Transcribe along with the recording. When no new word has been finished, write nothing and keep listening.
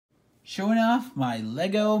showing off my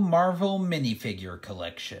LEGO Marvel minifigure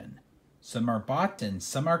collection. Some are bought and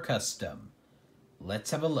some are custom.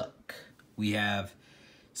 Let's have a look. We have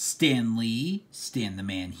Stan Lee, Stan the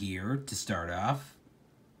Man here to start off.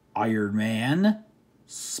 Iron Man,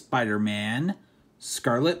 Spider-Man,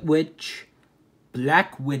 Scarlet Witch,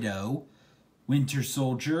 Black Widow, Winter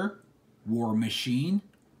Soldier, War Machine,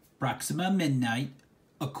 Proxima Midnight,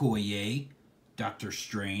 Okoye, Doctor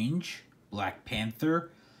Strange, Black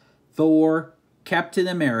Panther, Thor, Captain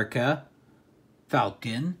America,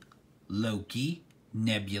 Falcon, Loki,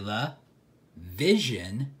 Nebula,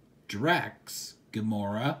 Vision, Drax,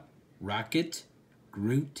 Gamora, Rocket,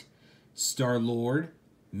 Groot, Star-Lord,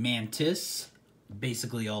 Mantis,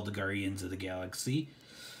 basically all the Guardians of the Galaxy,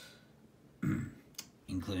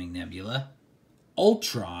 including Nebula,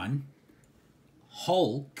 Ultron,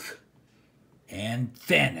 Hulk, and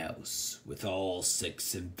Thanos, with all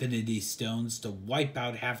 6 Infinity Stones to wipe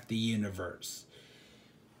out half the universe.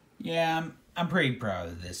 Yeah, I'm pretty proud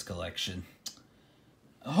of this collection.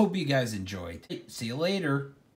 I hope you guys enjoyed. See you later.